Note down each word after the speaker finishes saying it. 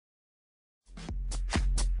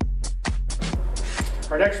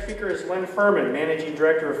Our next speaker is Len Ferman, Managing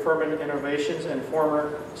Director of Ferman Innovations and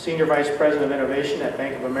former Senior Vice President of Innovation at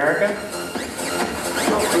Bank of America.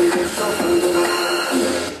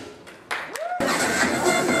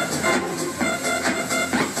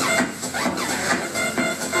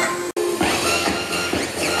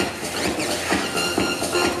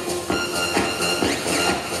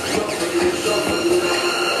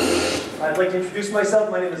 I'd like to introduce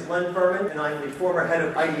myself. My name is Len Ferman, and I'm the former head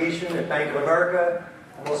of ideation at Bank of America.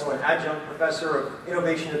 I'm also an adjunct professor of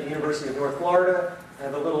innovation at the University of North Florida. I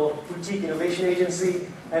have a little boutique innovation agency,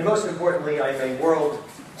 and most importantly, I'm a world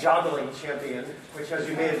joggling champion, which, as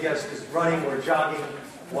you may have guessed, is running or jogging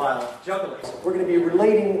while juggling. We're going to be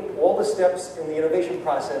relating all the steps in the innovation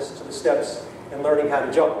process to the steps in learning how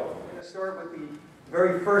to juggle. We're going to start with the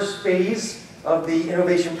very first phase of the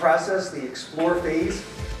innovation process, the explore phase.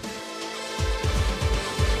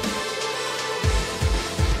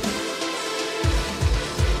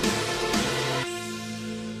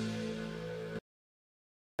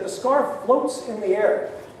 The scarf floats in the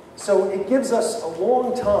air, so it gives us a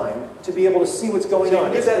long time to be able to see what's going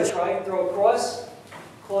on. Give that a try. Throw across,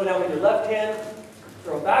 pull it down with your left hand,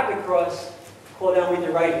 throw back across, pull it down with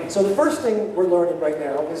your right hand. So the first thing we're learning right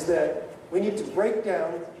now is that we need to break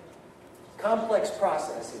down complex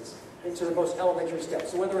processes into the most elementary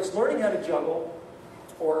steps. So whether it's learning how to juggle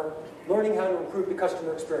or learning how to improve the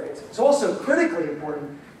customer experience, it's also critically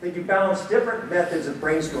important that you balance different methods of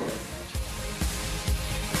brainstorming.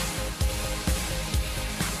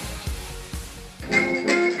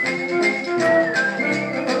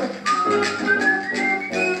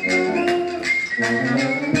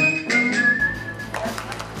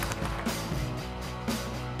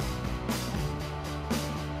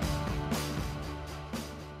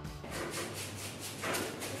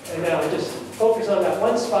 And now just focus on that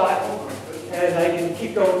one spot, and I can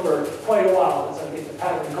keep going for quite a while until I get the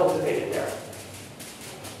pattern cultivated there.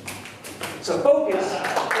 So focus is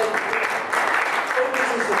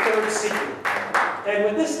the third secret. And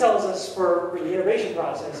what this tells us for the innovation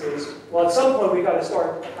process is, well, at some point we've got to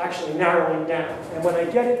start actually narrowing down. And when I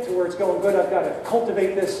get it to where it's going good, I've got to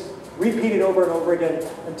cultivate this, repeat it over and over again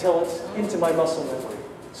until it's into my muscle memory.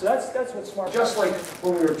 So that's what smart. Just like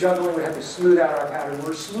when we were juggling, we had to smooth out our pattern.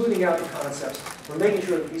 We're smoothing out the concepts. We're making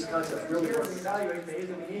sure that these concepts really work. The evaluate phase,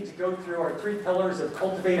 and we need to go through our 3 pillars of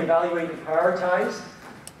cultivate, evaluate, and prioritize.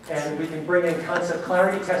 And we can bring in concept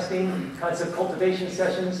clarity testing, concept cultivation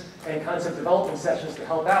sessions, and concept development sessions to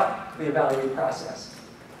help out the evaluate process.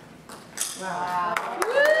 Wow.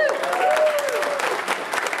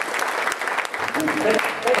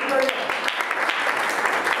 Thank